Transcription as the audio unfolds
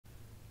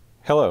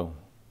Hello,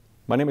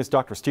 my name is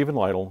Dr. Stephen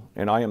Lytle,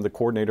 and I am the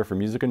coordinator for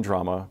music and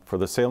drama for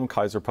the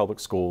Salem-Keizer Public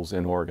Schools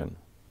in Oregon.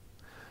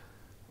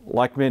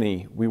 Like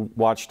many, we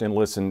watched and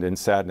listened in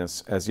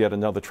sadness as yet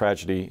another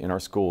tragedy in our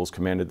schools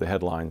commanded the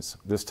headlines,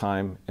 this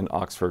time in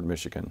Oxford,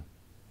 Michigan.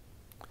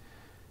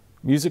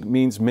 Music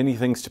means many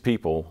things to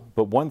people,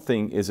 but one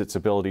thing is its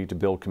ability to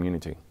build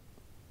community.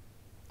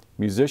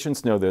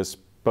 Musicians know this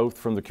both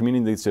from the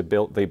communities they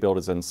build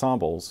as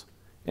ensembles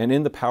and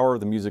in the power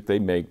of the music they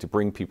make to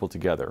bring people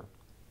together.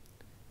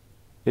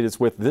 It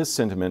is with this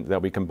sentiment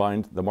that we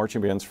combined the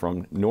marching bands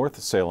from North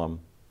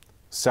Salem,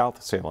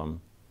 South Salem,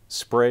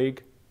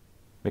 Sprague,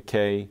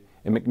 McKay,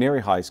 and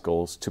McNary High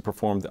Schools to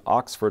perform the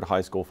Oxford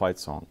High School Fight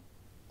Song.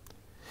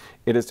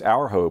 It is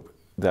our hope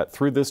that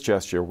through this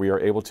gesture we are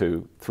able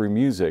to, through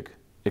music,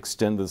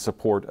 extend the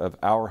support of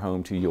our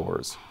home to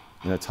yours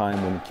in a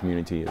time when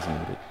community is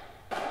needed.